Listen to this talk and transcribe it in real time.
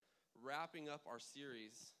wrapping up our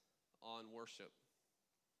series on worship.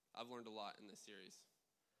 I've learned a lot in this series.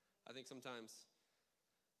 I think sometimes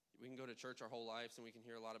we can go to church our whole lives and we can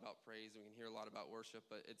hear a lot about praise and we can hear a lot about worship,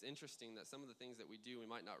 but it's interesting that some of the things that we do, we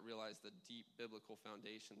might not realize the deep biblical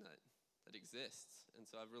foundation that exists. And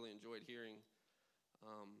so I've really enjoyed hearing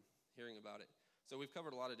about it. So we've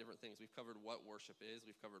covered a lot of different things. We've covered what worship is.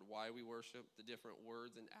 We've covered why we worship, the different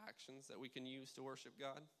words and actions that we can use to worship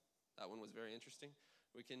God. That one was very interesting.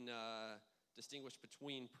 We can distinguish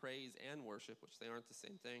between praise and worship, which they aren't the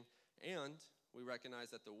same thing. And we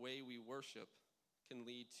recognize that the way we worship can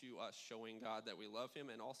lead to us showing God that we love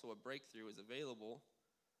him, and also a breakthrough is available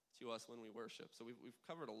to us when we worship. So we've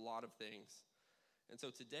covered a lot of things. And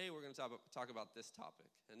so today we're going to talk about this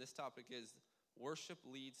topic. And this topic is worship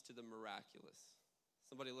leads to the miraculous.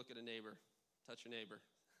 Somebody look at a neighbor. Touch your neighbor.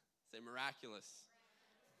 Say miraculous.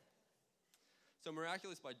 So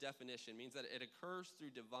miraculous by definition means that it occurs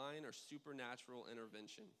through divine or supernatural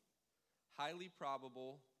intervention. Highly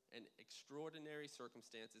probable and extraordinary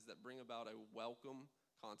circumstances that bring about a welcome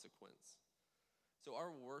consequence. So our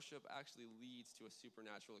worship actually leads to a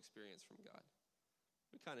supernatural experience from God.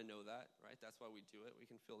 We kind of know that, right? That's why we do it. We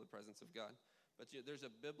can feel the presence of God. But there's a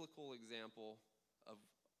biblical example of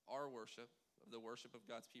our worship, of the worship of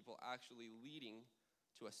God's people, actually leading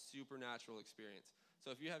to a supernatural experience. So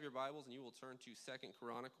if you have your Bibles and you will turn to 2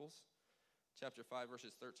 Chronicles, chapter 5,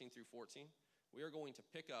 verses 13 through 14, we are going to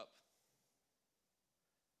pick up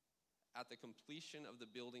at the completion of the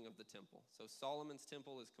building of the temple. So Solomon's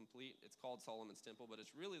temple is complete. It's called Solomon's temple, but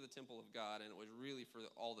it's really the temple of God, and it was really for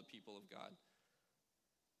all the people of God.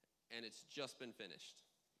 And it's just been finished.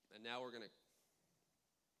 And now we're going to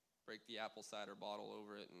break the apple cider bottle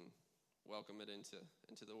over it and welcome it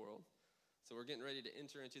into the world. So we're getting ready to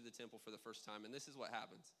enter into the temple for the first time, and this is what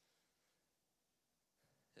happens.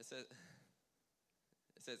 It says,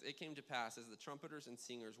 it came to pass as the trumpeters and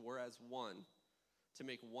singers were as one, to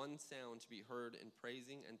make one sound to be heard in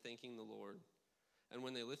praising and thanking the Lord. And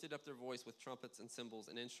when they lifted up their voice with trumpets and cymbals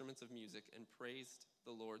and instruments of music and praised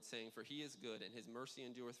the Lord, saying, "For he is good, and his mercy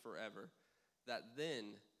endureth forever," that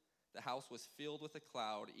then the house was filled with a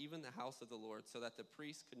cloud, even the house of the Lord, so that the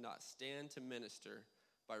priests could not stand to minister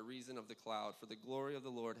by reason of the cloud, for the glory of the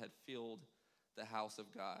Lord had filled the house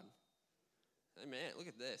of God. Hey man, look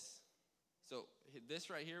at this. So this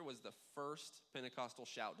right here was the first Pentecostal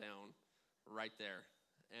shout down right there.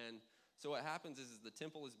 And so what happens is the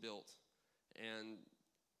temple is built, and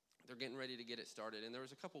they're getting ready to get it started. And there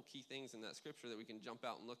was a couple key things in that scripture that we can jump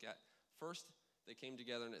out and look at. First, they came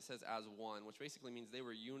together, and it says as one, which basically means they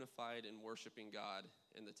were unified in worshiping God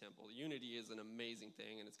in the temple. Unity is an amazing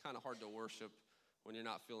thing, and it's kind of hard to worship when you're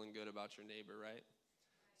not feeling good about your neighbor, right?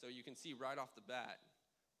 So you can see right off the bat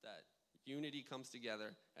that unity comes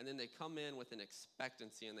together, and then they come in with an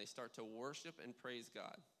expectancy, and they start to worship and praise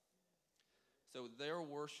God. So their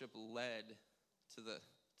worship led to the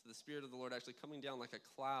Spirit of the Lord actually coming down like a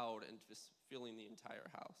cloud and just filling the entire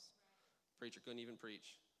house. Preacher couldn't even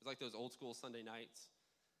preach. It was like those old school Sunday nights.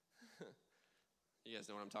 You guys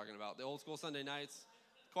know what I'm talking about. The old school Sunday nights,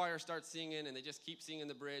 the choir starts singing, and they just keep singing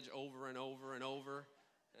the bridge over and over and over.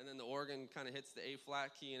 And then the organ kind of hits the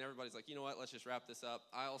A-flat key, and everybody's like, you know what, let's just wrap this up.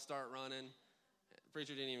 I'll start running. The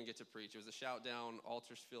preacher didn't even get to preach. It was a shout down,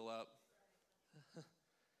 altars fill up. And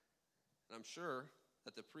I'm sure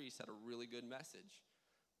that the priest had a really good message,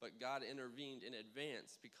 but God intervened in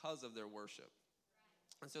advance because of their worship.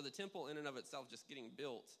 And so the temple in and of itself, just getting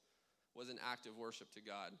built, was an act of worship to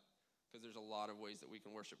God, because there's a lot of ways that we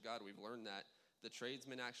can worship God. We've learned that. The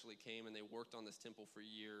tradesmen actually came and they worked on this temple for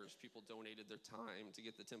years. People donated their time to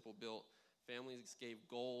get the temple built. Families gave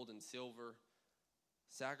gold and silver.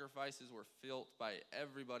 Sacrifices were felt by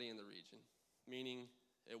everybody in the region, meaning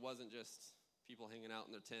it wasn't just people hanging out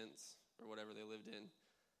in their tents or whatever they lived in,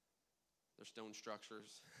 their stone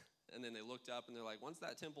structures. And then they looked up and they're like, once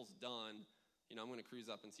that temple's done, I'm going to cruise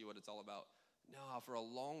up and see what it's all about. No, for a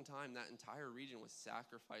long time, that entire region was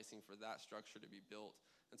sacrificing for that structure to be built.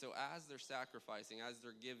 And so as they're sacrificing, as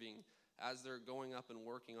they're giving, as they're going up and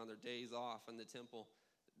working on their days off in the temple,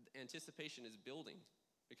 anticipation is building.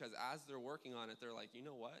 Because as they're working on it, they're like, you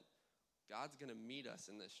know what? God's going to meet us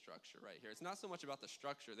in this structure right here. It's not so much about the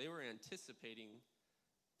structure. They were anticipating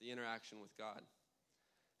the interaction with God.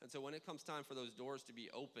 And so when it comes time for those doors to be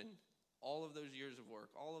open, all of those years of work,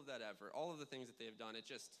 all of that effort, all of the things that they have done, it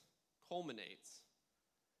just culminates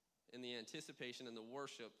in the anticipation and the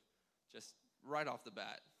worship just right off the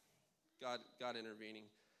bat. God intervening.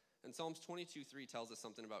 And Psalms 22:3 tells us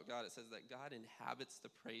something about God. It says that God inhabits the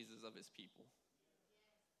praises of his people.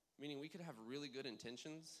 Meaning we could have really good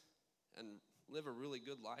intentions and live a really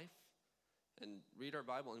good life, and read our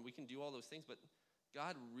Bible, and we can do all those things, but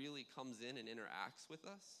God really comes in and interacts with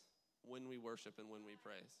us when we worship and when we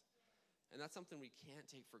praise. And that's something we can't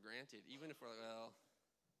take for granted, even if we're like, well,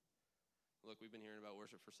 look, we've been hearing about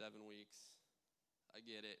worship for 7 weeks. I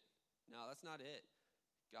get it. No, that's not it.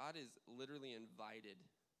 God is literally invited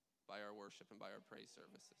by our worship and by our praise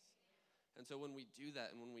services. And so when we do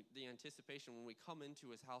that, and the anticipation, when we come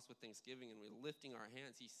into his house with thanksgiving and we're lifting our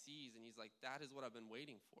hands, he sees and he's like, that is what I've been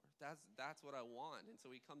waiting for. That's what I want. And so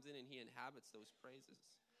he comes in and he inhabits those praises.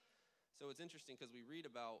 So it's interesting because we read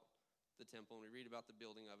about the temple and we read about the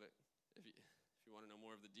building of it. If you want to know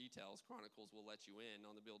more of the details, Chronicles will let you in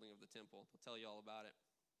on the building of the temple. They'll tell you all about it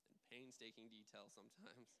in painstaking detail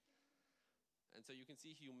sometimes. And so you can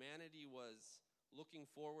see humanity was looking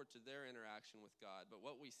forward to their interaction with God. But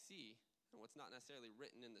what we see, and what's not necessarily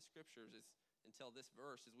written in the scriptures is until this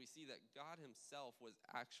verse, is we see that God himself was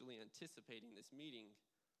actually anticipating this meeting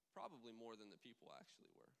probably more than the people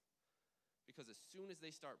actually were. Because as soon as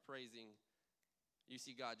they start praising, you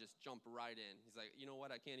see God just jump right in. He's like, you know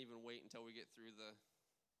what? I can't even wait until we get through the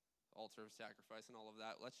altar of sacrifice and all of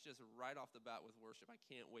that. Let's just right off the bat with worship. I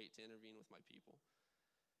can't wait to intervene with my people.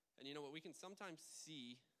 And you know what? We can sometimes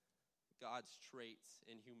see God's traits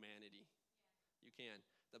in humanity. You can.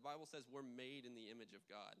 The Bible says we're made in the image of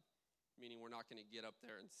God, meaning we're not going to get up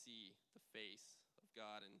there and see the face of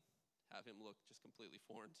God and have him look just completely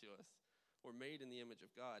foreign to us. We're made in the image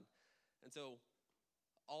of God. And so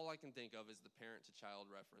all I can think of is the parent-to-child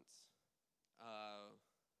reference.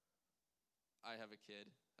 I have a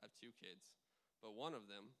kid. I have 2 kids. But one of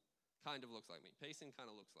them kind of looks like me. Payson kind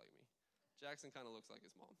of looks like me. Jackson kind of looks like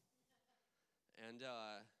his mom. And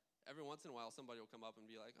every once in a while, somebody will come up and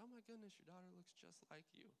be like, oh, my goodness, your daughter looks just like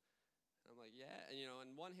you. And I'm like, yeah. And,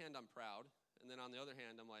 on one hand, I'm proud. And then on the other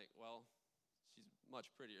hand, I'm like, well, she's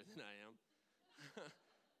much prettier than I am.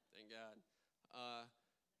 Thank God.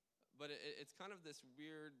 But it's kind of this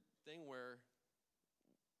weird thing where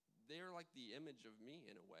they're like the image of me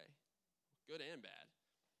in a way, good and bad.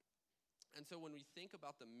 And so when we think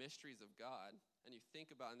about the mysteries of God, and you think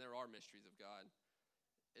about, and there are mysteries of God,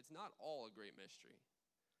 it's not all a great mystery.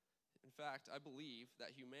 In fact, I believe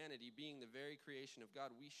that humanity, being the very creation of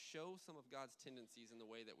God, we show some of God's tendencies in the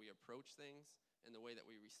way that we approach things, in the way that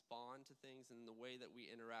we respond to things, and in the way that we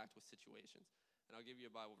interact with situations. And I'll give you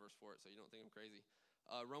a Bible verse for it so you don't think I'm crazy.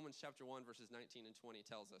 Romans chapter 1, verses 19 and 20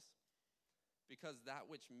 tells us, because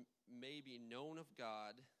that which may be known of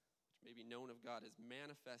God, is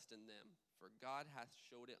manifest in them, for God hath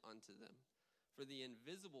showed it unto them. For the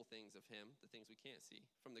invisible things of him, the things we can't see,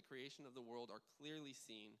 from the creation of the world are clearly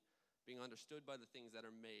seen, being understood by the things that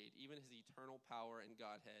are made, even his eternal power and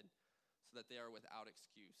Godhead, so that they are without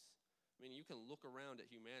excuse. I mean, you can look around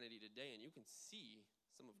at humanity today and you can see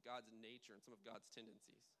some of God's nature and some of God's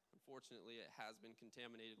tendencies. Unfortunately, it has been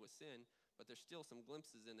contaminated with sin, but there's still some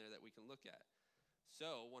glimpses in there that we can look at.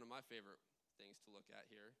 So, one of my favorite things to look at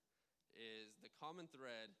here is the common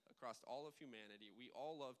thread across all of humanity. We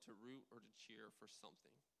all love to root or to cheer for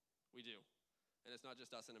something. We do. And it's not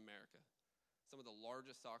just us in America. Some of the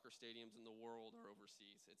largest soccer stadiums in the world are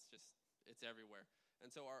overseas. It's everywhere.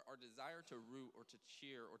 And so our desire to root or to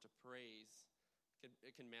cheer or to praise,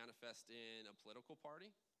 it can manifest in a political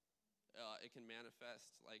party. It can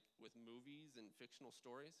manifest like with movies and fictional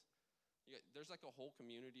stories. There's like a whole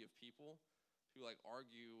community of people who like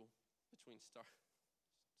argue between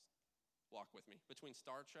between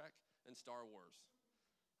Star Trek and Star Wars.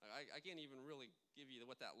 I can't even really give you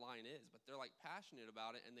what that line is, but they're like passionate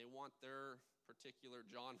about it and they want their particular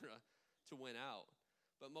genre to win out.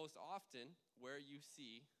 But most often, where you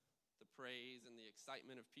see the praise and the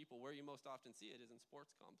excitement of people, where you most often see it is in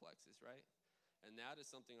sports complexes, right? And that is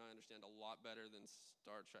something I understand a lot better than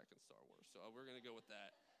Star Trek and Star Wars. So we're going to go with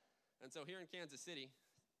that. And so here in Kansas City,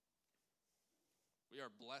 we are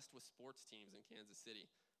blessed with sports teams in Kansas City.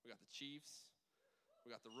 We got the Chiefs. We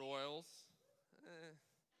got the Royals.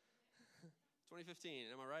 2015,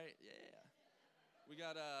 am I right? Yeah. We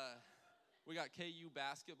got KU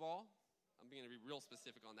basketball. I'm going to be real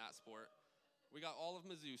specific on that sport. We got all of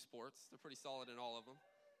Mizzou sports. They're pretty solid in all of them.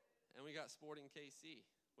 And we got Sporting KC,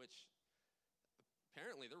 which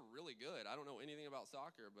apparently they're really good. I don't know anything about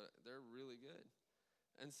soccer, but they're really good.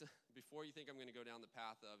 And so before you think I'm going to go down the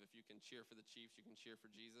path of if you can cheer for the Chiefs, you can cheer for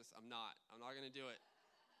Jesus, I'm not going to do it.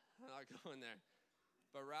 I'm not going there.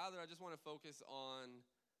 But rather, I just want to focus on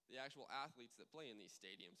the actual athletes that play in these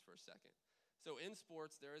stadiums for a second. So in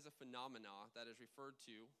sports, there is a phenomena that is referred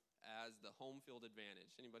to as the home field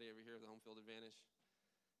advantage. Anybody ever hear of the home field advantage?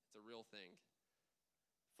 It's a real thing.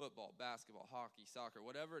 Football, basketball, hockey, soccer,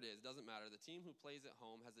 whatever it is, doesn't matter. The team who plays at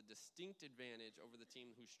home has a distinct advantage over the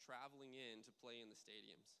team who's traveling in to play in the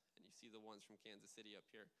stadiums. And you see the ones from Kansas City up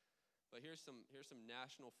here. But here's some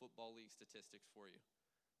National Football League statistics for you.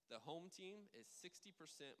 The home team is 60%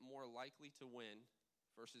 more likely to win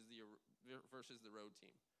versus the road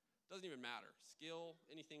team. Doesn't even matter. Skill,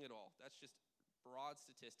 anything at all. That's just broad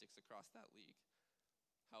statistics across that league.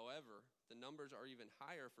 However, the numbers are even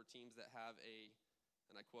higher for teams that have a,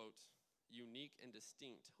 and I quote, unique and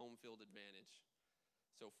distinct home field advantage.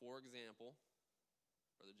 So, for example,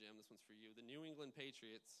 Brother Jim, this one's for you. The New England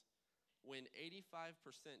Patriots win 85%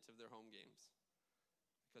 of their home games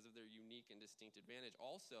because of their unique and distinct advantage.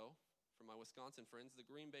 Also, for my Wisconsin friends, the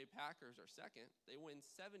Green Bay Packers are second. They win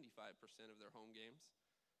 75% of their home games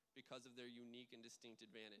because of their unique and distinct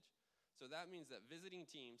advantage. So that means that visiting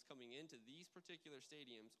teams coming into these particular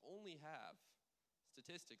stadiums only have,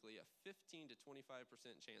 statistically, a 15 to 25%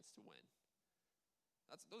 chance to win.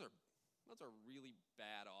 Those are really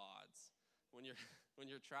bad odds when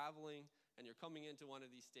you're traveling and you're coming into one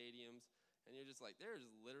of these stadiums and you're just like, there's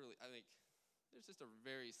just a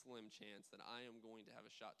very slim chance that I am going to have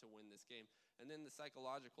a shot to win this game. And then the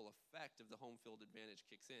psychological effect of the home field advantage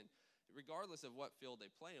kicks in. Regardless of what field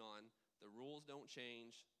they play on, the rules don't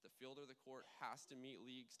change. The field or the court has to meet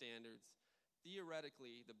league standards.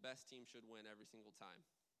 Theoretically, the best team should win every single time.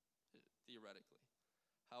 Theoretically.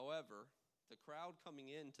 However, the crowd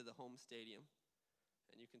coming into the home stadium,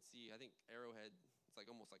 and you can see, I think Arrowhead, it's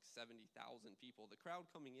like almost like 70,000 people. The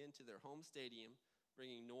crowd coming into their home stadium,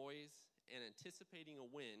 bringing noise and anticipating a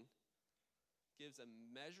win, gives a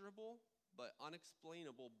measurable but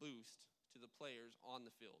unexplainable boost to the players on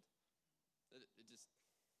the field.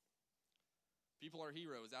 People are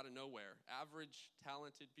heroes out of nowhere. Average,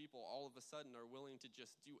 talented people all of a sudden are willing to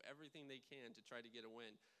just do everything they can to try to get a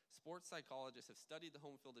win. Sports psychologists have studied the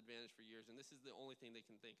home field advantage for years, and this is the only thing they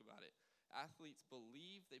can think about it. Athletes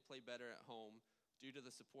believe they play better at home due to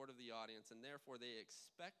the support of the audience, and therefore they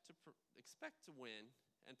expect to win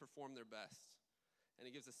and perform their best. And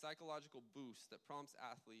it gives a psychological boost that prompts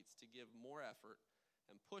athletes to give more effort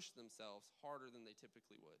and push themselves harder than they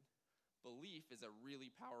typically would. Belief is a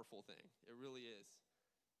really powerful thing. It really is.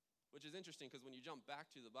 Which is interesting because when you jump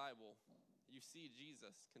back to the Bible, you see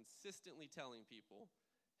Jesus consistently telling people,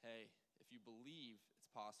 hey, if you believe,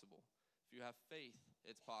 it's possible. If you have faith,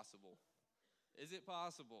 it's possible. Is it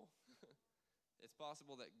possible? It's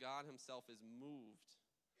possible that God himself is moved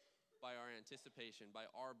by our anticipation, by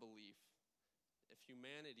our belief. If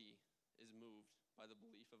humanity is moved by the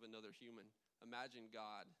belief of another human, imagine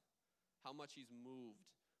God, how much he's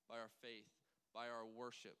moved by our faith, by our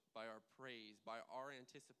worship, by our praise, by our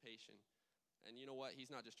anticipation. And you know what?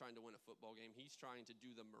 He's not just trying to win a football game. He's trying to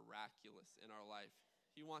do the miraculous in our life.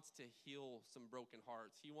 He wants to heal some broken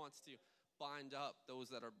hearts. He wants to bind up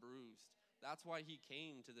those that are bruised. That's why he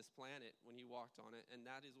came to this planet when he walked on it, and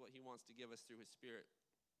that is what he wants to give us through his Spirit.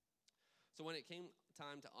 So when it came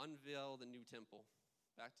time to unveil the new temple,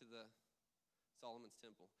 back to the Solomon's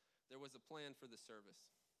temple, there was a plan for the service.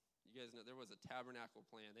 You guys know there was a tabernacle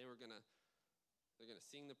plan. They're going to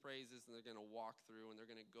sing the praises, and they're going to walk through, and they're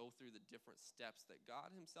going to go through the different steps that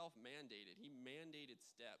God himself mandated. He mandated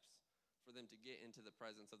steps for them to get into the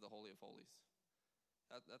presence of the Holy of Holies.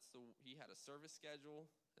 He had a service schedule,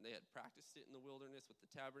 and they had practiced it in the wilderness with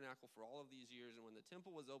the tabernacle for all of these years, and when the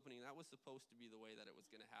temple was opening, that was supposed to be the way that it was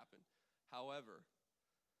going to happen. However,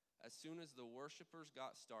 as soon as the worshipers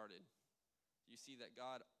got started, you see that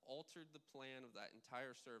God altered the plan of that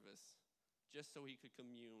entire service just so he could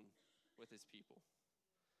commune with his people.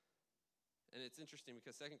 And it's interesting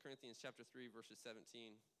because 2 Corinthians chapter 3, verses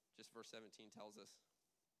 17, just verse 17 tells us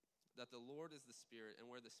that the Lord is the Spirit, and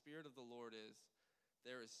where the Spirit of the Lord is,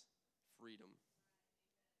 there is freedom.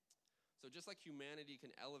 So just like humanity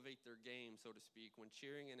can elevate their game, so to speak, when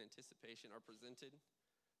cheering and anticipation are presented,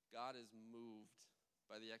 God is moved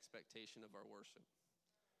by the expectation of our worship.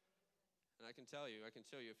 And I can tell you,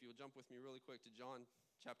 if you'll jump with me really quick to John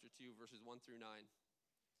chapter 2, verses 1 through 9.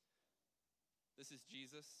 This is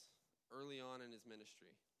Jesus early on in his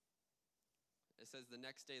ministry. It says, the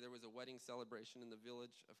next day there was a wedding celebration in the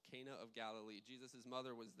village of Cana of Galilee. Jesus'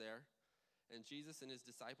 mother was there, and Jesus and his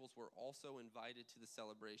disciples were also invited to the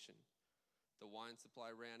celebration. The wine supply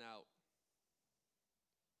ran out.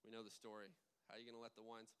 We know the story. How are you going to let the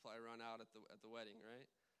wine supply run out at the wedding, right?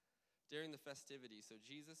 During the festivities, so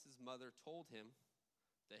Jesus' mother told him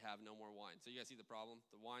they have no more wine. So you guys see the problem?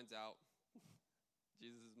 The wine's out.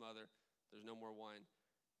 Jesus' mother, there's no more wine.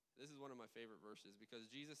 This is one of my favorite verses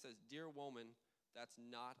because Jesus says, dear woman, that's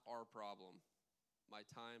not our problem. My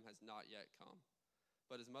time has not yet come.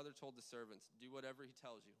 But his mother told the servants, do whatever he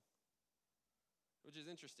tells you. Which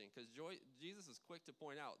is interesting, because Jesus is quick to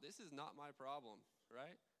point out, this is not my problem,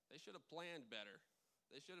 right? They should have planned better.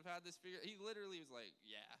 They should have had this figured. He literally was like,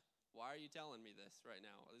 yeah, why are you telling me this right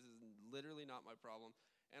now? This is literally not my problem.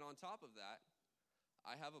 And on top of that,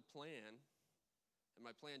 I have a plan, and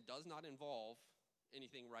my plan does not involve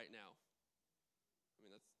anything right now. I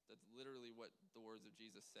mean, that's literally what the words of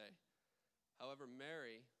Jesus say. However,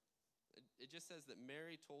 Mary, it just says that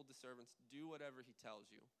Mary told the servants, do whatever he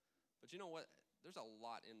tells you. But you know what? There's a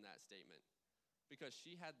lot in that statement, because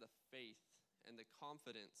she had the faith and the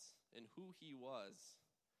confidence in who he was.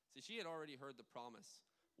 See, she had already heard the promise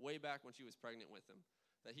way back when she was pregnant with him,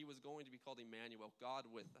 that he was going to be called Emmanuel, God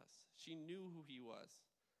with us. She knew who he was.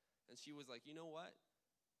 And she was like, you know what?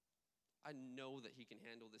 I know that he can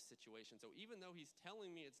handle this situation. So even though he's telling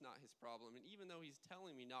me it's not his problem, and even though he's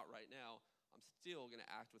telling me not right now, I'm still going to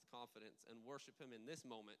act with confidence and worship him in this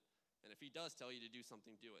moment. And if he does tell you to do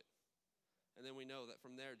something, do it. And then we know that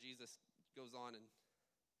from there, Jesus goes on and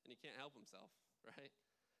he can't help himself, right?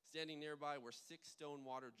 Standing nearby were 6 stone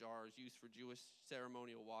water jars used for Jewish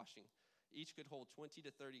ceremonial washing. Each could hold 20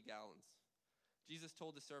 to 30 gallons. Jesus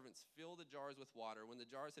told the servants, fill the jars with water. When the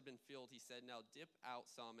jars had been filled, he said, now dip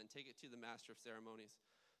out some and take it to the master of ceremonies.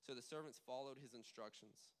 So the servants followed his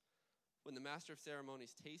instructions. When the master of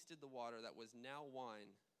ceremonies tasted the water that was now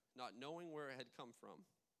wine, not knowing where it had come from,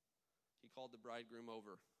 he called the bridegroom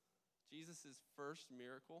over. Jesus' first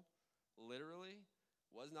miracle, literally,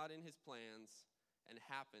 was not in his plans and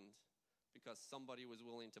happened because somebody was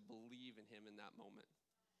willing to believe in him in that moment.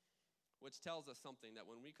 Which tells us something, that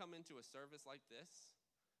when we come into a service like this,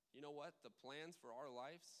 you know what? The plans for our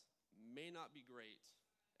lives may not be great,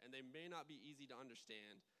 and they may not be easy to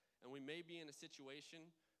understand, and we may be in a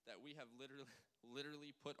situation that we have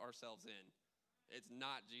literally put ourselves in. It's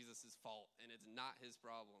not Jesus' fault, and it's not his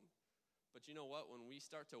problem. But you know what? When we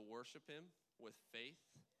start to worship him with faith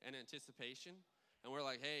and anticipation, and we're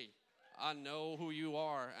like, hey, I know who you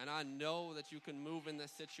are, and I know that you can move in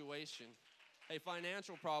this situation. Hey,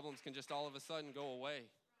 financial problems can just all of a sudden go away.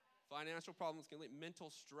 Financial problems can leave. Mental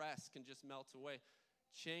stress can just melt away.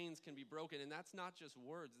 Chains can be broken, and that's not just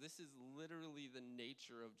words. This is literally the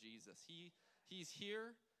nature of Jesus. He's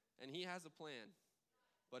here, and he has a plan.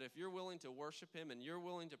 But if you're willing to worship him, and you're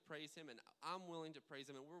willing to praise him, and I'm willing to praise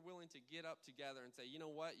him, and we're willing to get up together and say, you know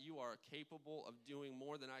what? You are capable of doing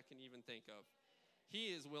more than I can even think of.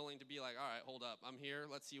 He is willing to be like, all right, hold up. I'm here.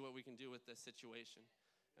 Let's see what we can do with this situation.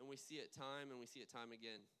 And we see it time and we see it time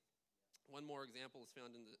again. One more example is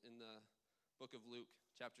found in the book of Luke,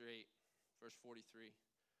 chapter 8, verse 43.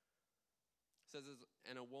 It says,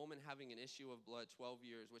 and a woman having an issue of blood 12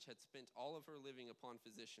 years, which had spent all of her living upon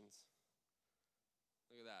physicians.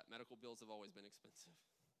 Look at that. Medical bills have always been expensive.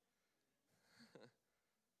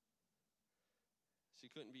 She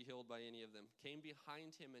couldn't be healed by any of them. Came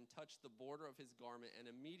behind him and touched the border of his garment, and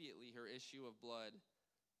immediately her issue of blood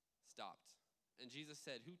stopped. And Jesus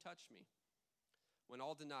said, who touched me? When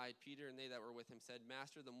all denied, Peter and they that were with him said,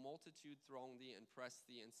 Master, the multitude throng thee and press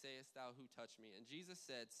thee, and sayest thou, who touched me? And Jesus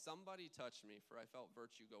said, somebody touched me, for I felt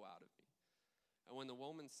virtue go out of me. And when the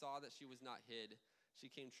woman saw that she was not hid, she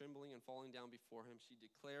came trembling and falling down before him. She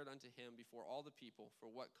declared unto him before all the people for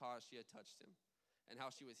what cause she had touched him, and how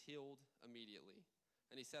she was healed immediately.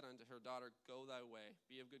 And he said unto her, Daughter, go thy way,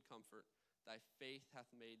 be of good comfort. Thy faith hath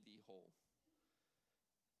made thee whole.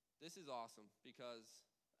 This is awesome, because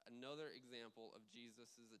another example of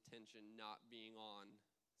Jesus' attention not being on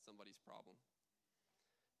somebody's problem.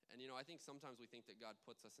 And I think sometimes we think that God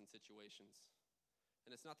puts us in situations.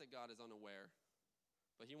 And it's not that God is unaware,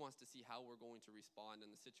 but he wants to see how we're going to respond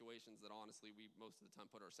in the situations that honestly we most of the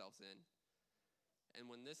time put ourselves in. And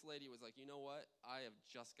when this lady was like, you know what? I have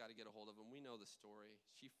just got to get a hold of him. We know the story.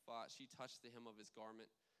 She fought. She touched the hem of his garment.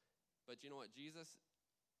 But you know what? Jesus,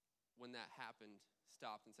 when that happened,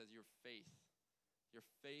 stopped and says, your faith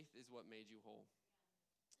is what made you whole.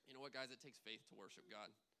 You know what, guys? It takes faith to worship God.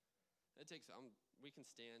 It takes, we can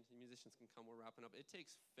stand. The musicians can come. We're wrapping up. It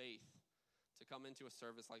takes faith to come into a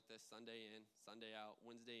service like this, Sunday in, Sunday out,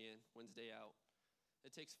 Wednesday in, Wednesday out.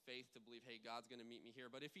 It takes faith to believe, hey, God's going to meet me here.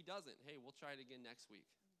 But if he doesn't, hey, we'll try it again next week,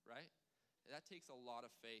 right? That takes a lot of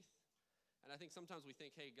faith. And I think sometimes we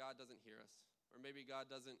think, hey, God doesn't hear us. Or maybe God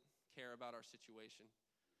doesn't care about our situation.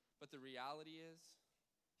 But the reality is,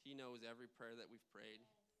 he knows every prayer that we've prayed.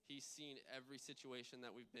 He's seen every situation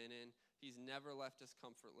that we've been in. He's never left us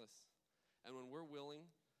comfortless. And when we're willing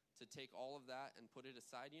to take all of that and put it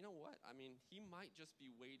aside, you know what? I mean, he might just be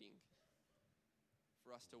waiting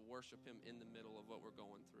for us to worship him in the middle of what we're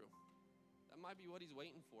going through. That might be what he's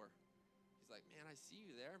waiting for. He's like, man, I see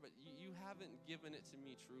you there, but you haven't given it to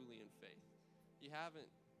me truly in faith. You haven't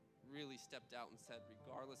really stepped out and said,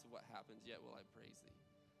 regardless of what happens, yet will I praise thee.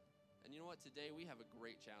 And you know what? Today we have a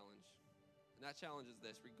great challenge. And that challenge is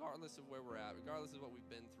this: regardless of where we're at, regardless of what we've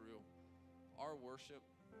been through, our worship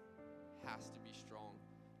has to be strong,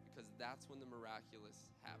 because that's when the miraculous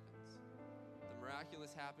happens. The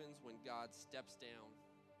miraculous happens when God steps down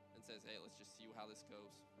and says, hey, let's just see how this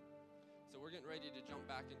goes. So we're getting ready to jump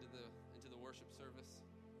back into the worship service.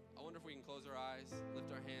 I wonder if we can close our eyes,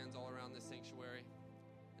 lift our hands all around this sanctuary,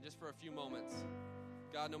 and just for a few moments,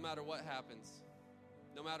 God, no matter what happens,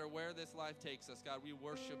 no matter where this life takes us, God, we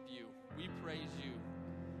worship you. We praise you.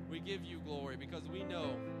 We give you glory, because we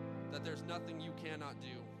know that there's nothing you cannot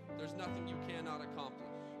do. There's nothing you cannot accomplish.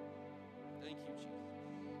 Thank you, Jesus.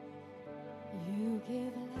 You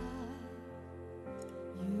give life.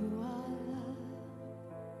 You are love.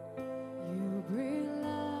 You bring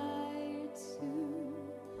light to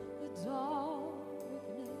the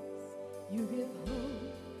darkness. You give hope.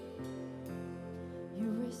 You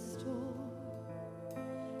restore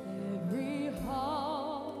every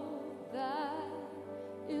heart that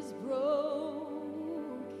is broken.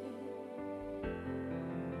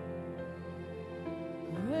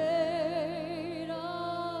 Great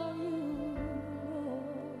are you,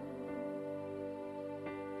 Lord.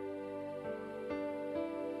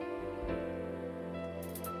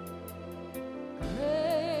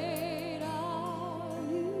 Great are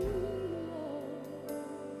you, Lord.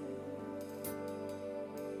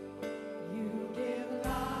 You give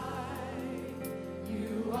life,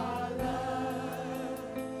 you are love,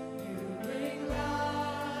 you bring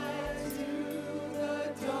light to the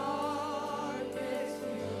darkness,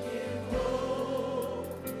 you give hope,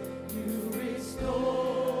 you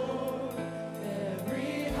restore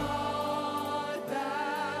every heart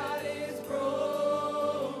that is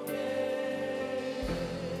broken.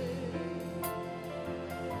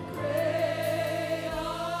 Great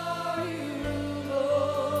are you,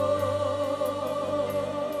 Lord.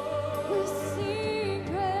 We sing,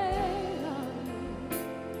 great are you.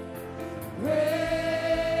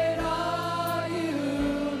 Great are you,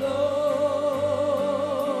 Lord.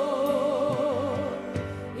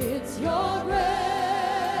 It's your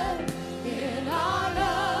breath in our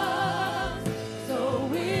lungs, so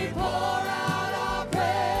we pour out our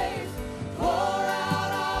praise, pour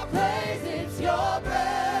out our praise. It's your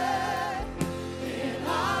breath in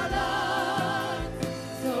our lungs,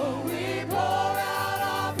 so we pour out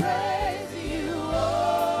our praise to you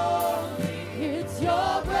only. It's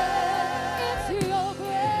your breath, it's your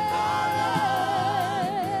breath,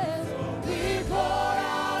 so we pour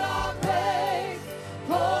out our praise,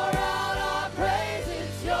 pour out our praise.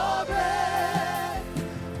 It's your breath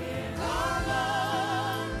in our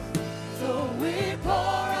lungs, so we pour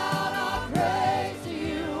out our praise to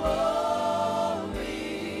you only.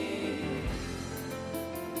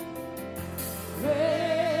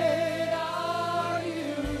 Great are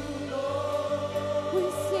you, Lord. We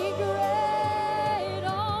sing, great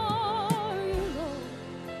are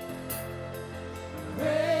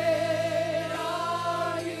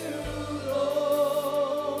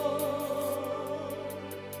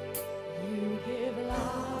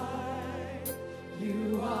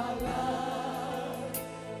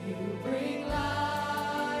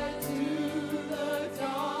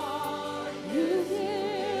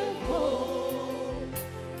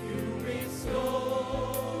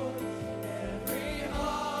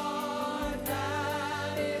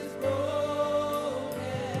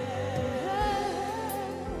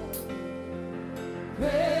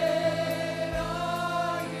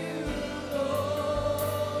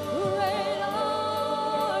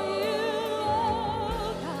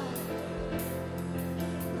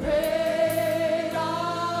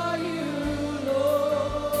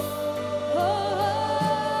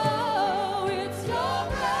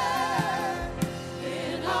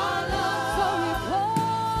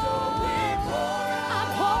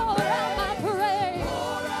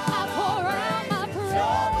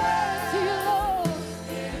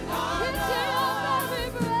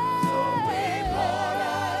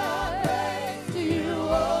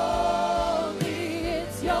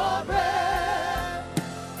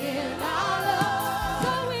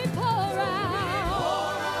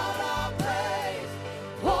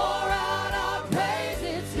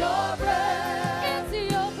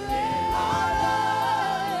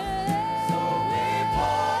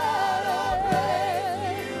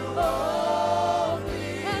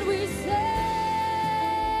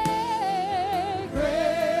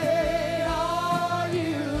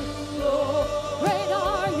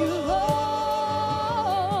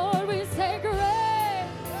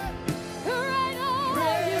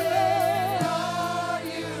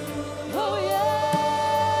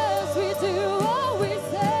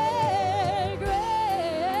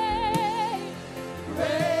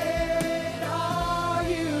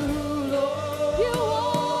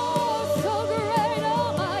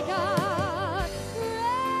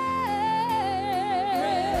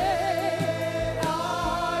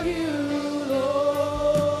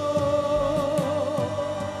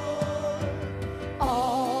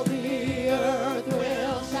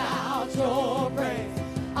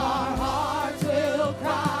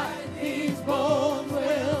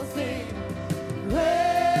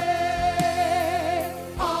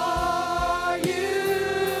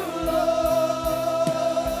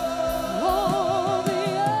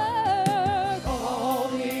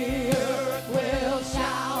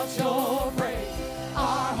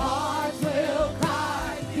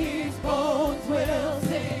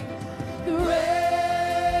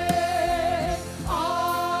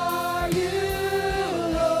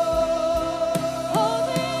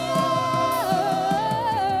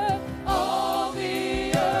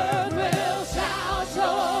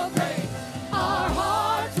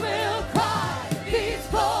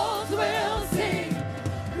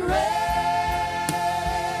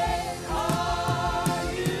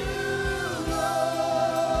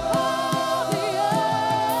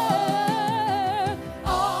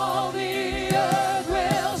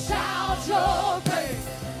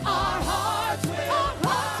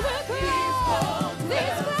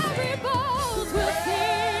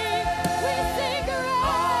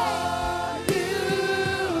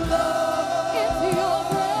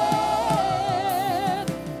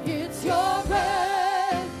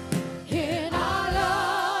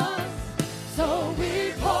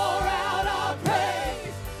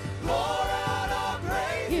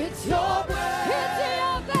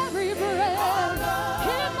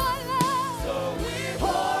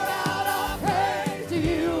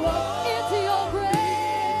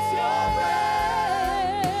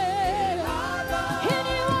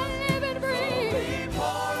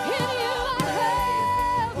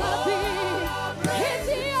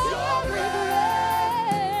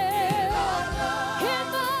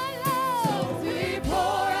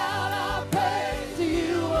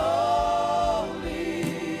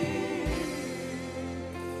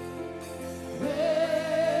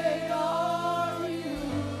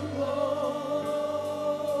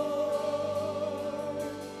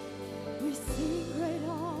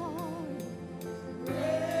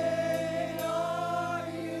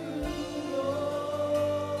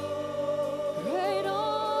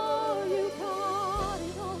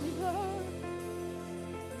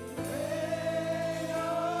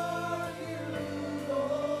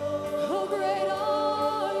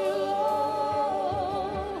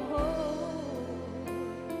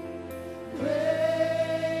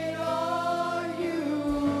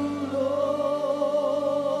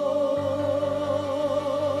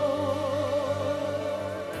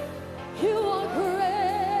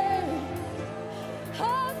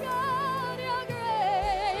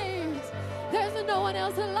one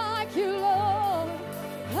else like you, Lord.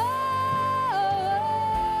 Oh,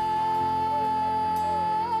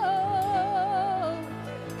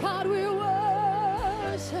 God, we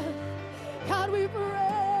worship. God, we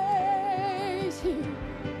praise you.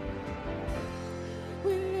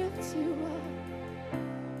 We lift you up.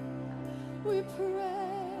 We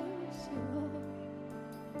praise you, Lord.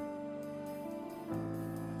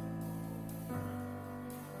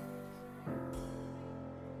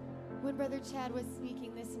 When Brother Chad was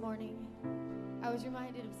speaking this morning, I was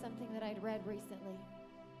reminded of something that I'd read recently.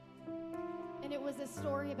 And it was a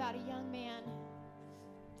story about a young man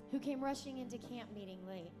who came rushing into camp meeting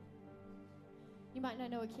late. You might not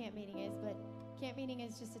know what camp meeting is, but camp meeting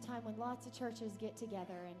is just a time when lots of churches get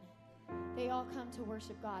together and they all come to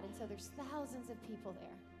worship God. And so there's thousands of people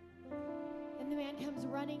there. And the man comes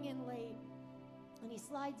running in late, and he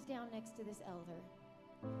slides down next to this elder.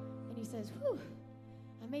 And he says, whew,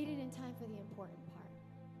 I made it in time for the important part.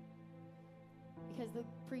 Because the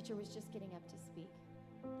preacher was just getting up to speak.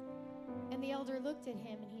 And the elder looked at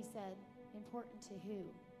him and he said, important to who?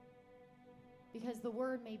 Because the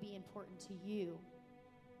word may be important to you,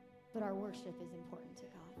 but our worship is important to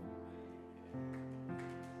God.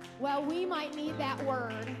 Well, we might need that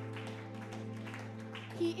word.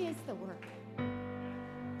 He is the word.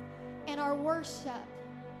 And our worship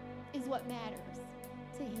is what matters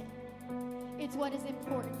to him. It's what is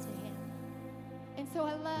important to him. And so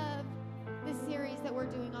I love this series that we're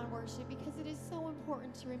doing on worship because it is so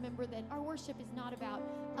important to remember that our worship is not about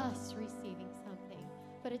us receiving something,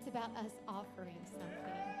 but it's about us offering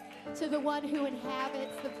something to the one who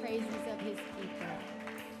inhabits the praises of his people.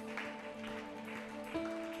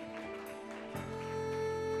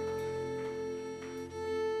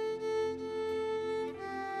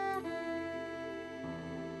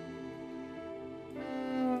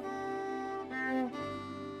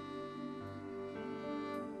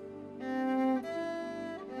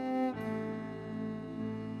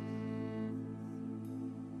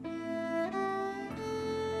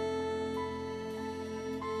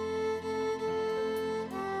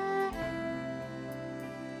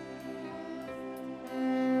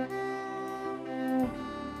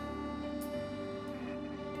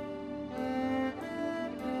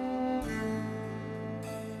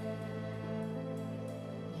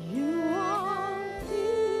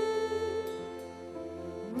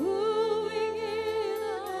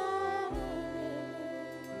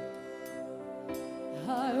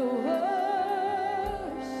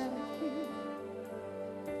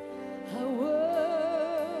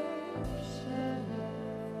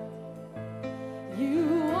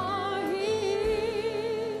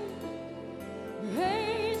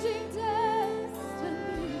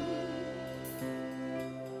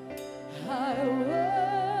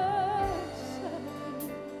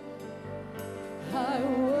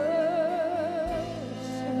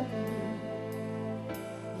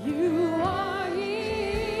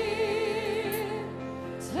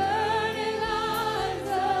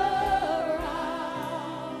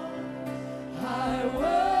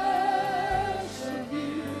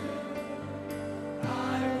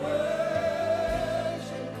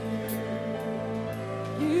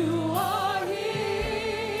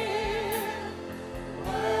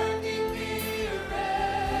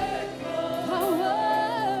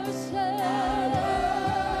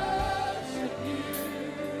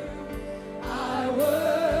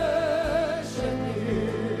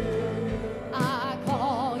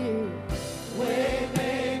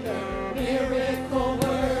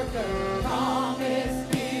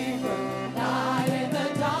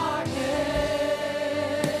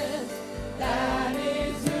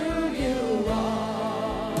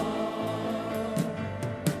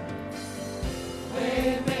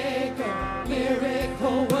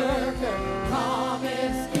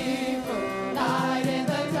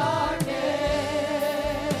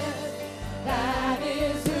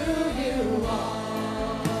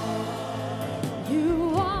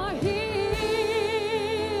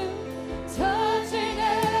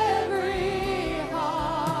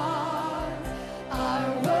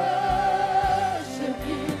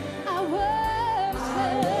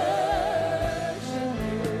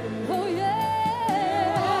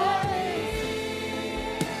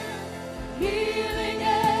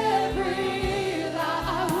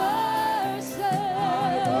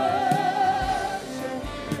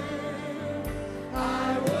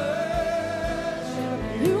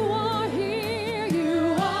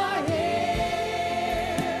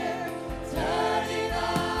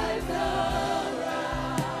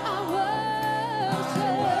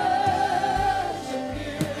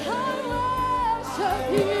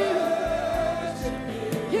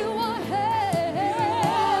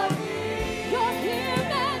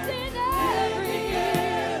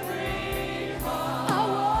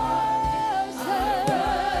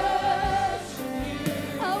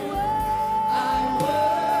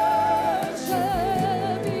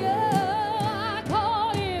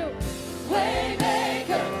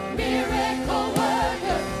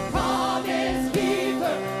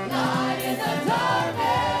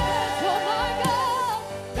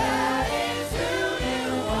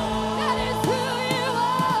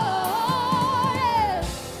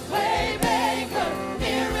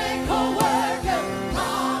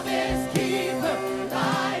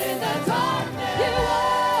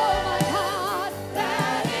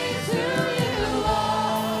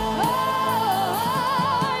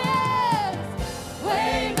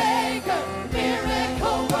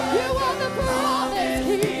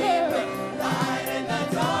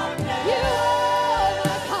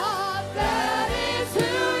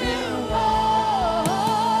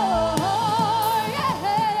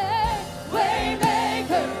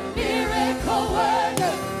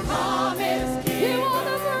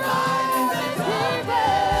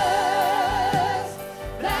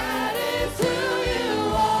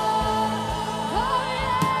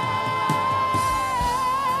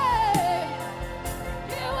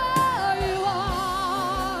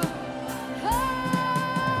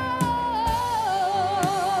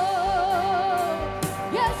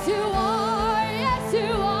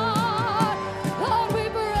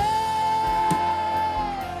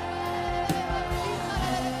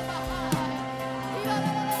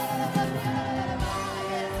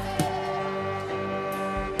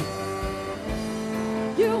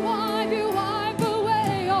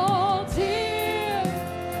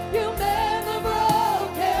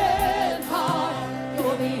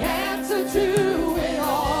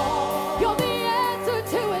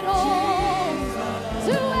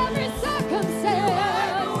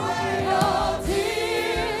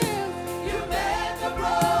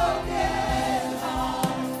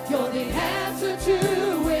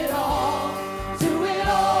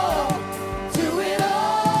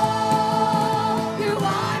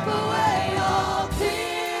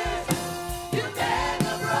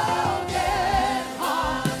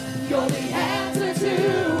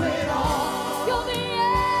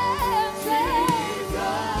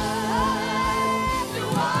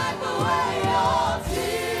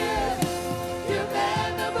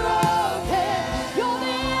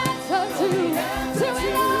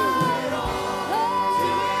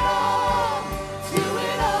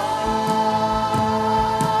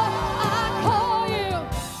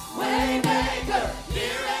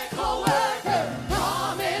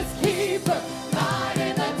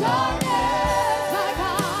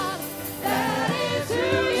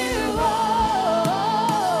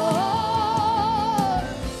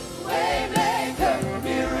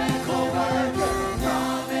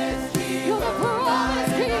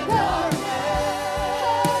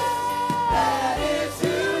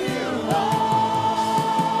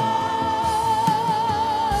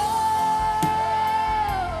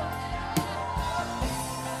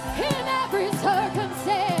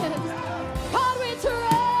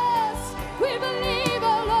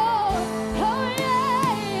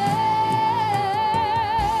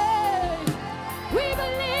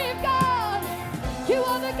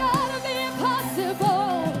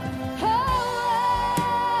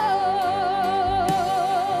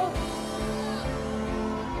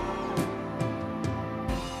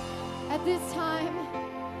 this time,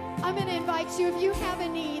 I'm going to invite you, if you have a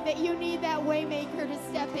need that you need that waymaker to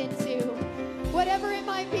step into, whatever it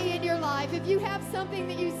might be in your life, if you have something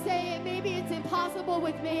that you say, maybe it's impossible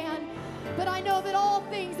with man, but I know that all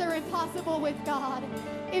things are impossible with God.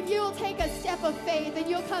 If you'll take a step of faith and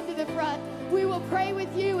you'll come to the front, we will pray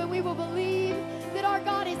with you and we will believe that our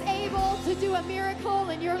God is able to do a miracle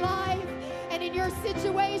in your life and in your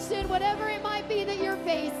situation, whatever it might be that you're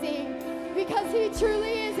facing, because he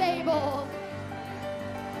truly is able.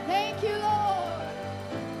 Thank you, Lord.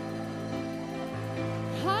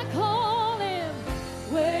 I call him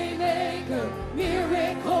Waymaker,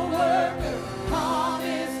 miracle worker,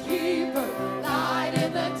 promise keeper, light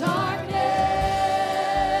in the darkness.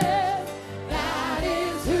 That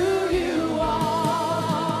is who you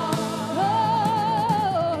are.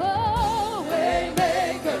 Oh,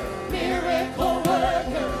 Waymaker, miracle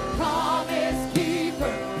worker, promise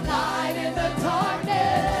keeper, light in the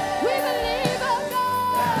darkness. We believe, oh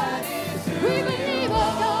God. That is who we believe,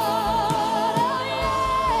 oh God. Oh,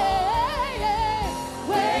 yeah, yeah.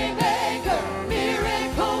 Waymaker,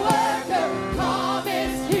 miracle worker,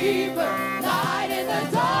 promise keeper, light in the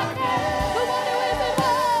darkness. The one who is and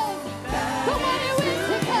was, the one who is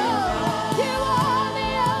to come. You are the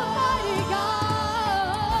Almighty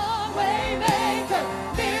God. Waymaker,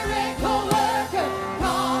 miracle worker,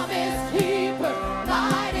 promise keeper,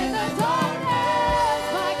 light in the darkness.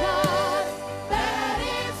 My God, that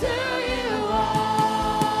is who you are.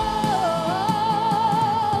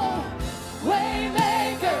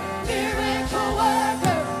 Waymaker, miracle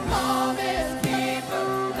worker, promise keeper,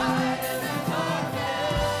 light in the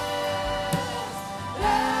darkness.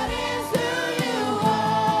 That is who you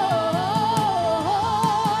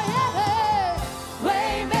are. Yeah.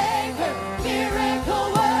 Waymaker, miracle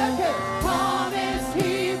worker, promise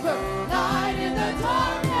keeper, light in the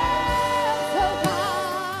darkness. Oh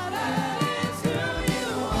God, that is who you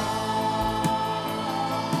are.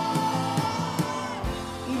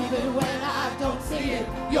 Even when I don't see it,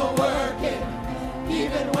 you're working.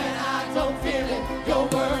 Even when I don't feel it, you're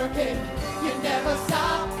working. You never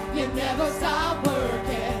stop working. You never stop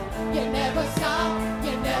working.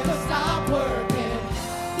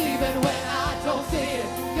 Even when I don't see it,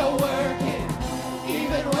 you're working.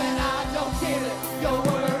 Even when I don't feel it, you're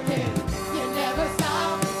working. You never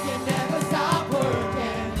stop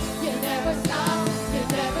working. You never stop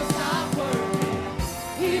working.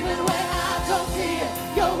 Even when I don't see it,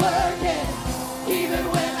 you're working. Even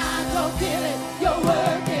when I don't feel it, you're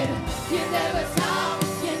working. You never stop.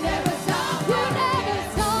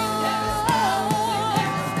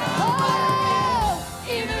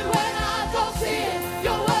 Even when I don't see it,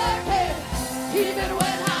 you're working. Even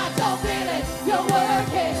when I don't feel it, you're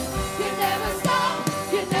working. You never stop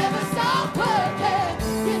working.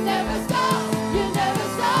 You never stop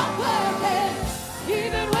working.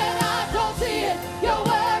 Even when I don't see it, you're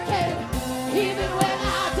working. Even when I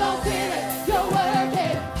don't feel it, you're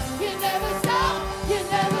working. You never stop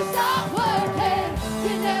working.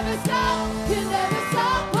 You never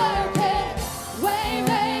stop working.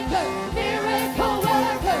 Waymaker, miracle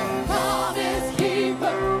worker, promise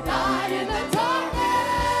keeper, light in the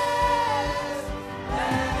darkness.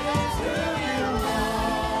 That is who you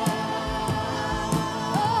are.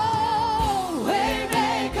 Oh,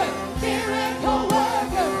 waymaker, miracle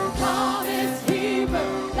worker, promise keeper,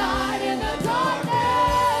 light in the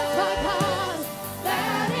darkness. My God,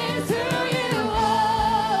 that is who you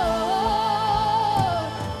are.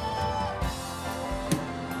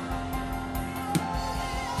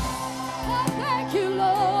 Oh, thank you,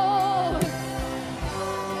 Lord.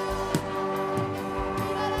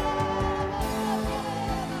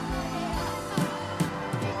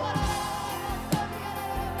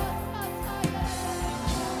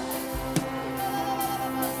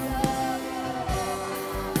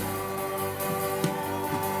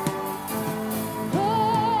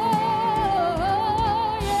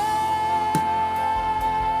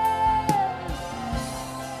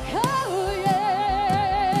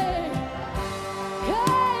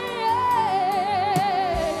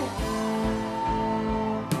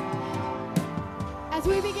 As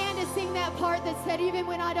we began to sing that part that said, even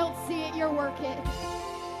when I don't see it, you're working.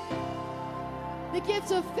 The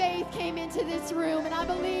gift of faith came into this room, and I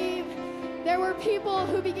believe there were people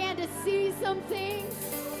who began to see some things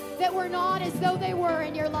that were not as though they were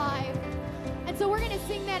in your life. And so we're going to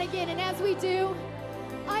sing that again. And as we do,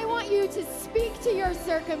 I want you to speak to your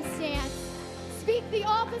circumstance. Speak the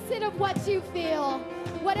opposite of what you feel.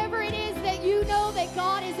 Whatever it is that you know that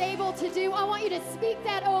God is able to do, I want you to speak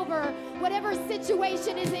that over whatever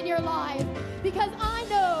situation is in your life. Because I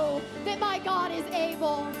know that my God is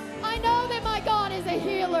able. I know that my God is a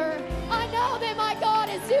healer. I know that my God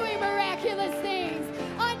is doing miraculous things.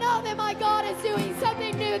 I know that my God is doing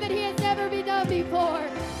something new that he has never been done before.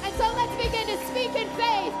 And so let's begin to speak in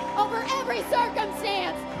faith over every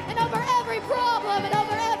circumstance and over every problem and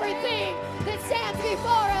over everything that stands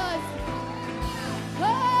before us.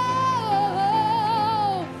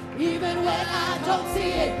 Oh, even when I don't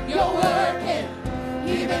see it, you're working.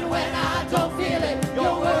 Even when I don't feel it,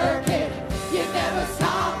 you're working. You never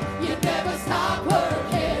stop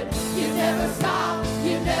working.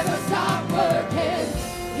 You never stop working.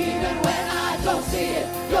 Even when I don't see it,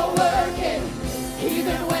 you're working.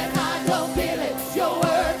 Even when I don't feel it, you're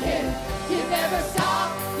working. You never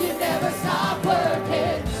stop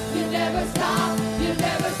working. You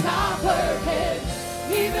never stop working.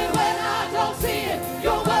 Even when I don't see it,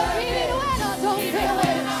 you're working. Even when I don't feel it,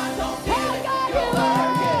 oh God, you're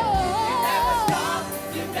working.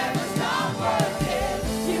 You never stop working.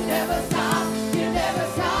 You never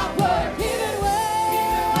stop working. Even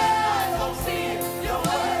when I don't see it, you're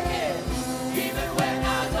working. Even when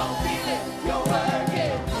I don't feel it, you're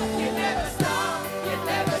working. You never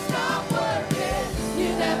stop working. You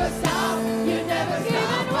never stop working.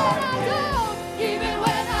 Even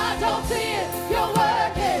when I don't see it, you're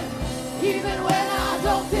working. Even when I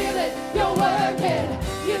don't feel it, you're working.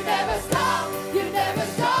 You never stop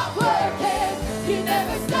working. You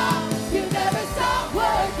never stop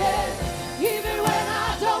working. Even when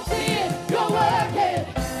I don't see it, you're working.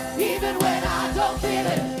 Even when I don't feel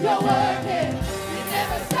it, you're working. You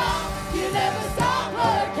never stop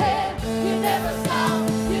working.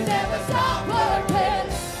 You never stop working.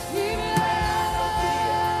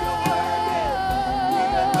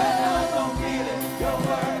 Even when I don't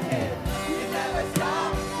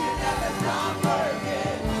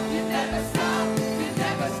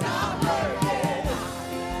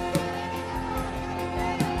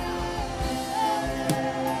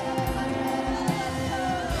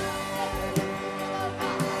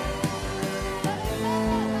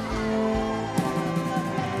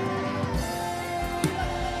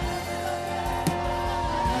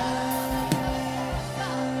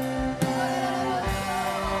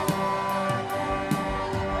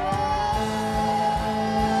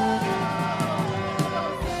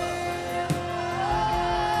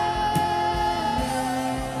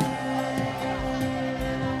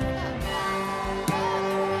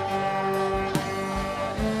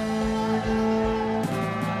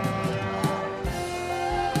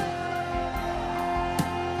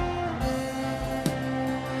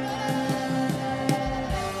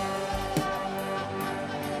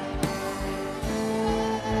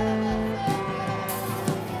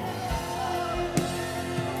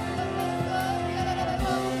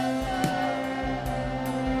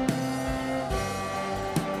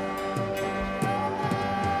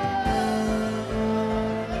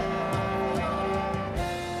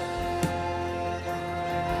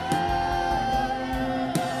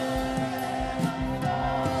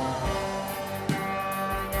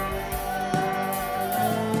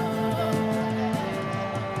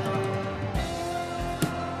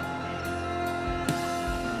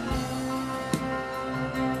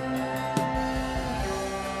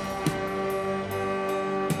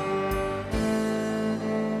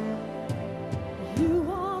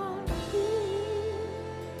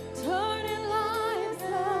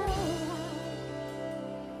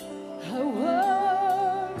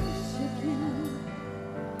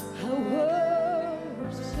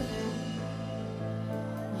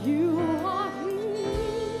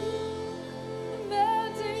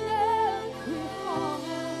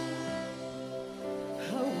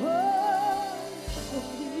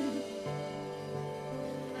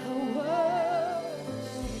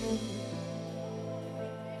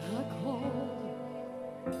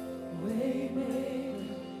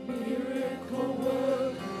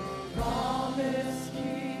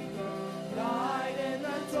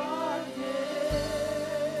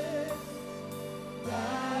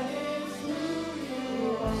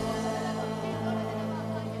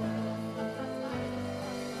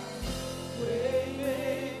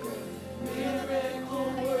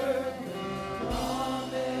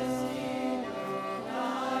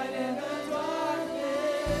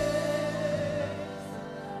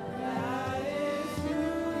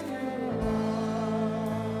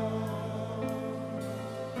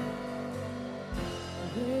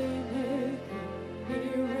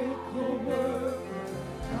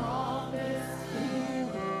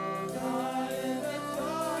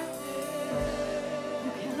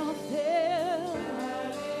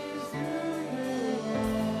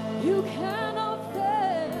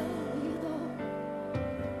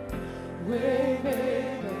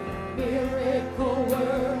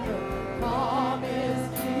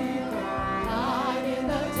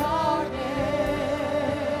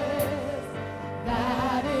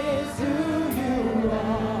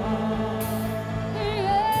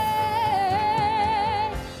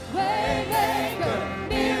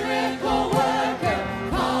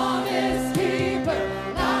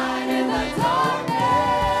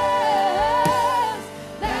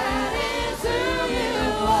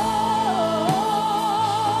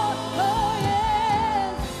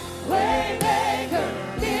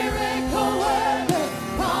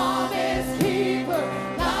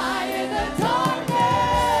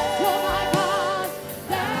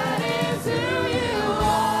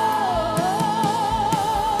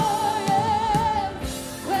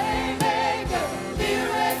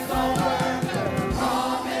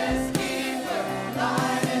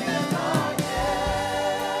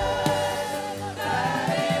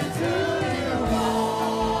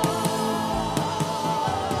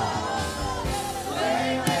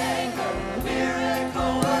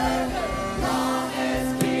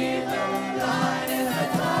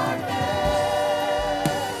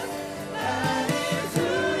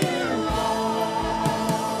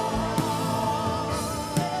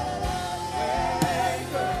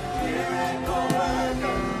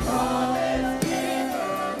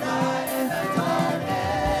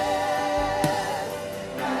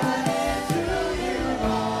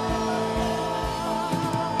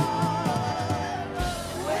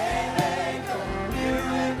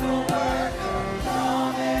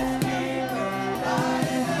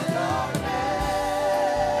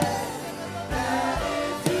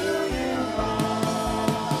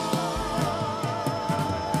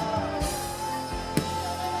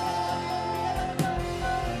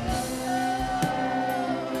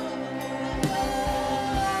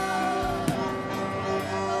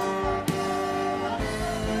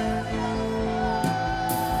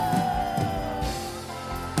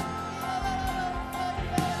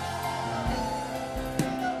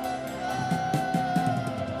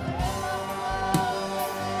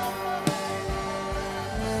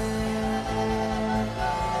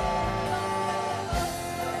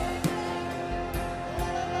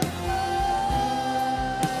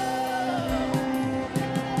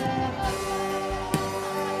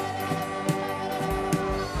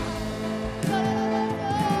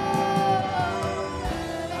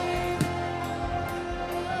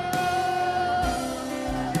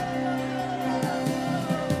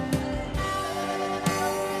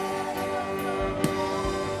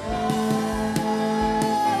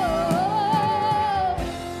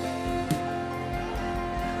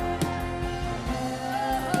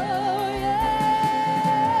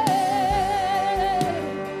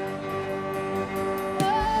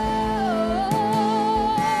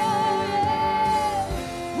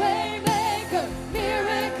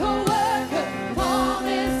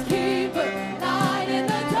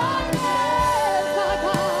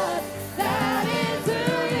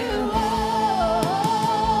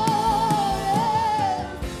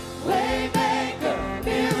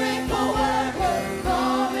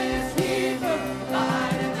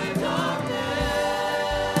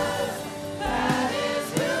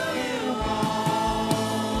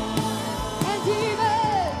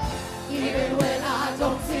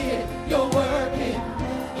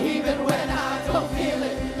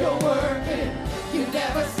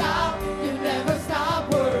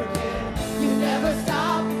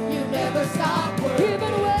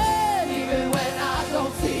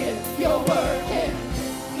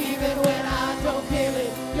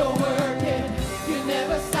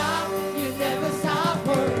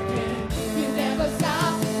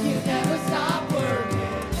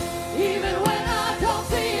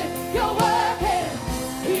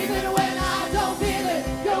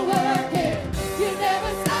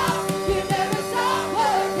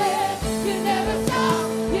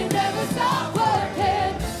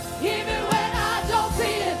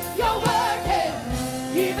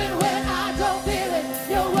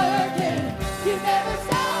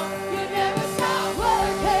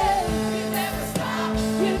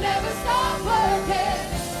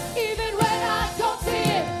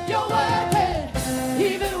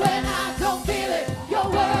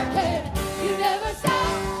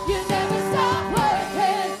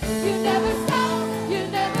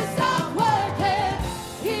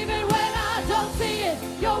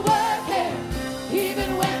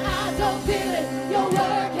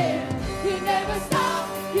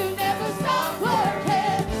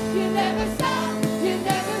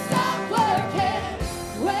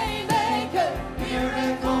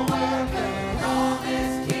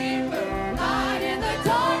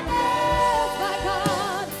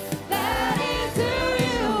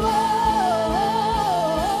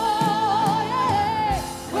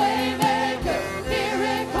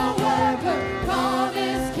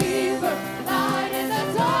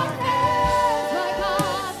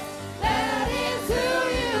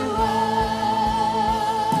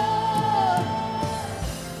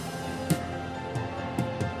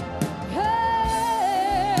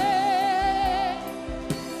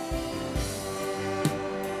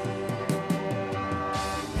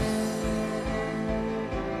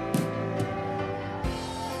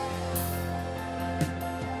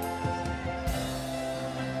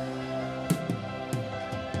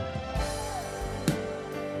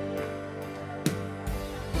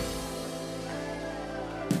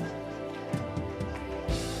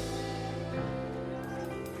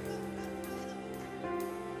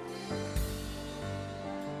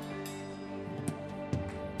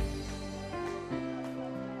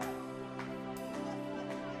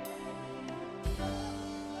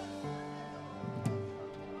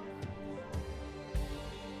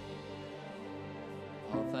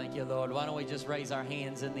Thank you, Lord. Why don't we just raise our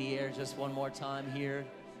hands in the air just one more time here?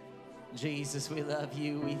 Jesus, we love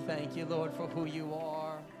you. We thank you, Lord, for who you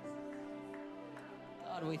are.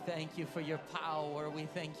 God, we thank you for your power. We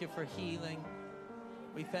thank you for healing.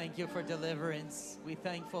 We thank you for deliverance. We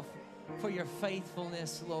thankful for your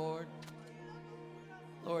faithfulness, Lord.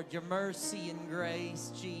 Lord, your mercy and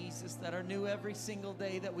grace, Jesus, that are new every single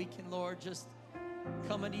day that we can, Lord, just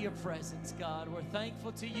come into your presence, God. We're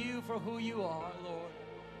thankful to you for who you are, Lord.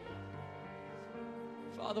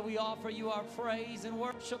 Father, we offer you our praise and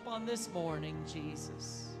worship on this morning,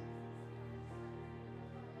 Jesus.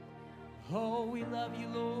 Oh, we love you,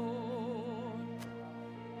 Lord.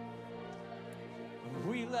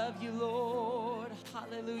 We love you, Lord.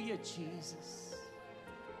 Hallelujah, Jesus.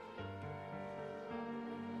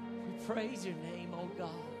 We praise your name, oh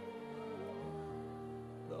God.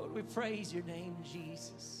 Lord, we praise your name,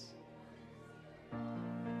 Jesus.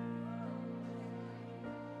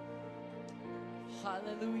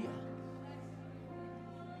 Hallelujah.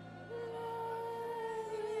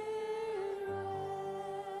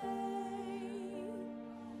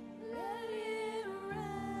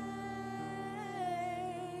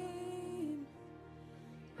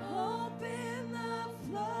 Open the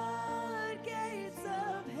floodgates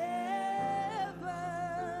of heaven.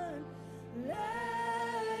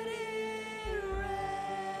 Let it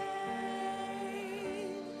rain.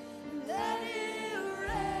 Let it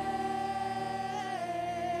rain.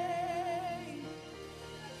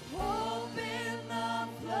 Open the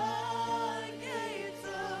floodgates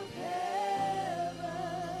of heaven.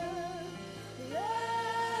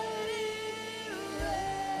 Let it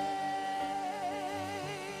rain.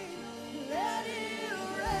 Let it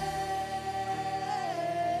rain.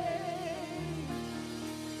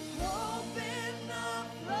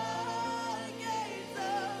 Open the floodgates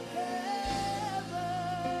of heaven.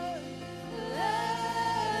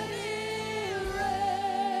 Let it rain.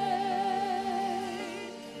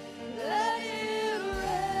 Let it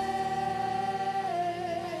rain.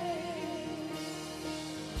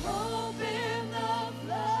 Open the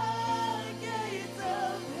floodgates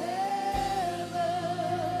of heaven.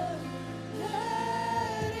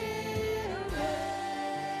 Let it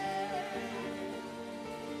rain.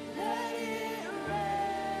 Let it rain.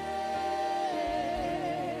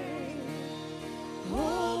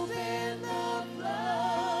 Open the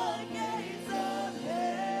floodgates of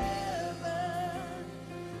heaven.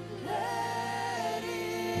 Let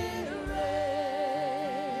it rain.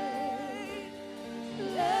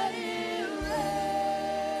 Let it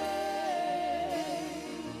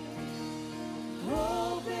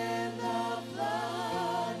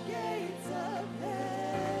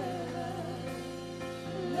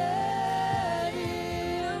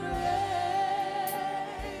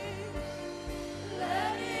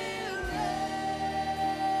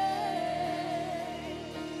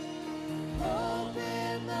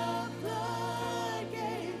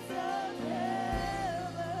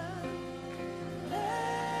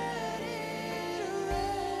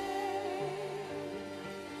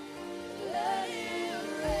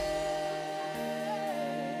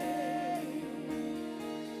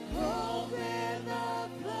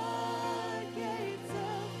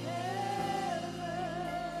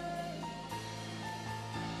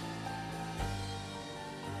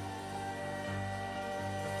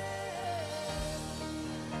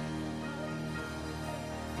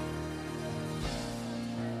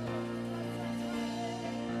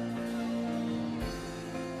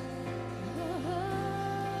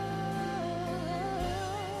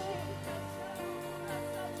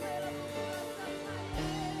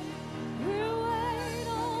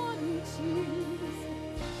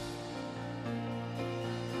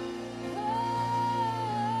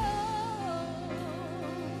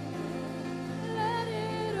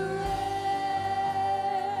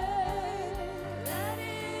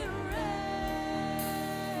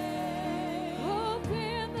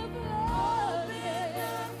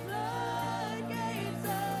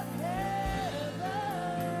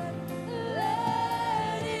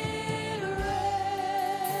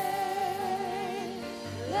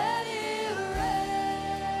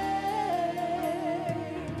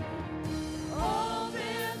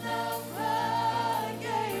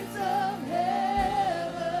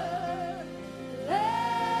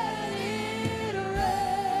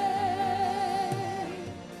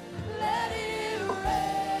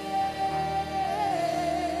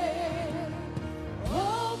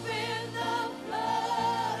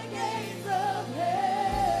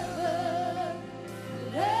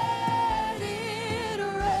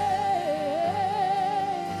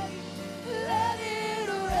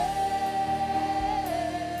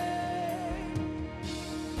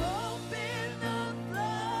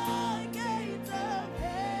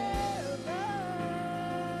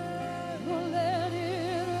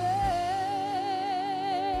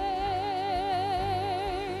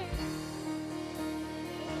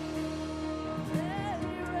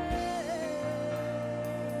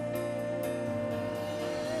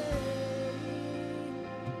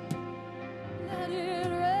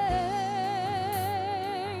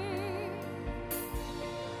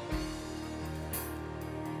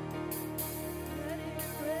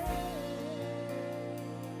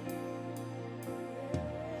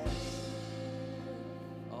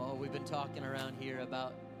talking around here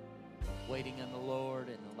about waiting on the Lord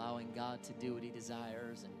and allowing God to do what He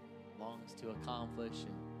desires and longs to accomplish.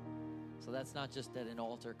 And so that's not just at an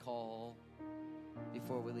altar call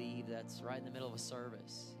before we leave. That's right in the middle of a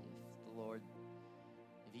service.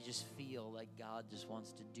 If you just feel like God just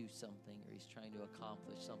wants to do something or He's trying to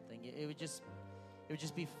accomplish something, it would just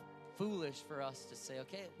be foolish for us to say,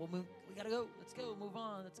 okay, we'll move. We gotta go. Let's go. Move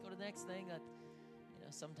on. Let's go to the next thing.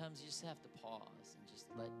 Sometimes you just have to pause and just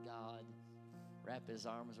let God wrap His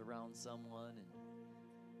arms around someone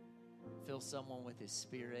and fill someone with His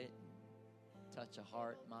Spirit, touch a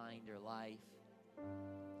heart, mind, or life.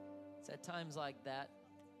 It's at times like that,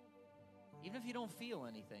 even if you don't feel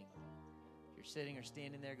anything, if you're sitting or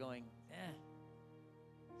standing there going,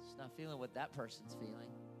 just not feeling what that person's feeling,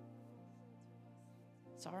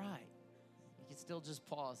 it's all right. You can still just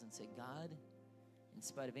pause and say, God, in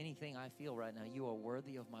spite of anything I feel right now, You are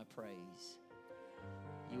worthy of my praise.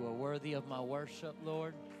 You are worthy of my worship,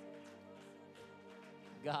 Lord.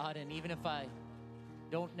 God, and even if I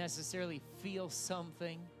don't necessarily feel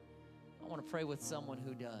something, I want to pray with someone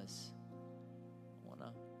who does. I want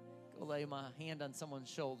to go lay my hand on someone's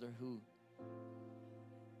shoulder who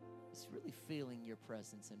is really feeling Your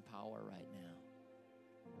presence and power right now.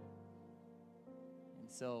 And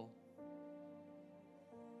so,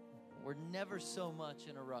 we're never so much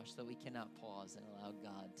in a rush that we cannot pause and allow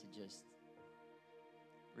God to just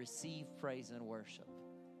receive praise and worship.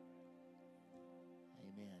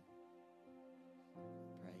 Amen.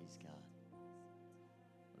 Praise God.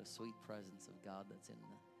 What a sweet presence of God that's in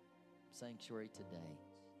the sanctuary today.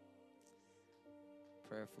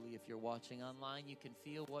 Prayerfully, if you're watching online, you can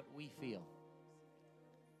feel what we feel.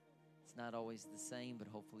 It's not always the same, but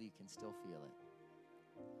hopefully you can still feel it.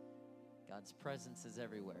 God's presence is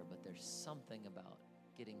everywhere, but there's something about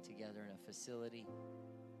getting together in a facility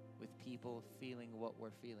with people feeling what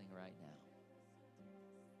we're feeling right now.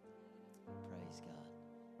 Praise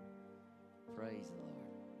God. Praise the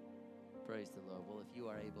Lord. Praise the Lord. Well, if you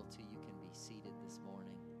are able to, you can be seated this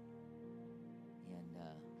morning. And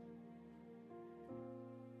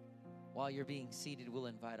while you're being seated, we'll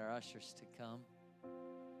invite our ushers to come.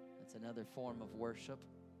 That's another form of worship.